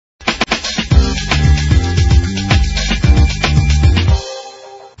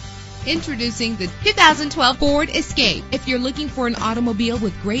Introducing the 2012 Ford Escape. If you're looking for an automobile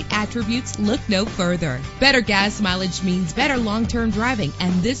with great attributes, look no further. Better gas mileage means better long-term driving,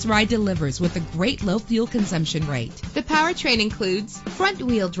 and this ride delivers with a great low fuel consumption rate. The powertrain includes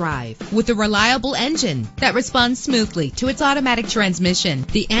front-wheel drive with a reliable engine that responds smoothly to its automatic transmission.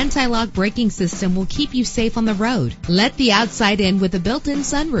 The anti-lock braking system will keep you safe on the road. Let the outside in with a built-in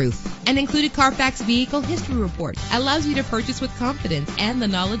sunroof. An included Carfax Vehicle History Report allows you to purchase with confidence and the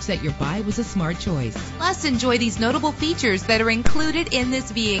knowledge that your buy was a smart choice. Plus, enjoy these notable features that are included in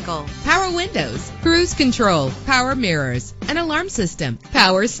this vehicle: power windows, cruise control, power mirrors, an alarm system,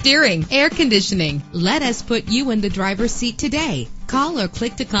 power steering, air conditioning. Let us put you in the driver's seat today. Call or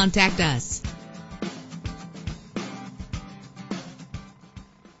click to contact us.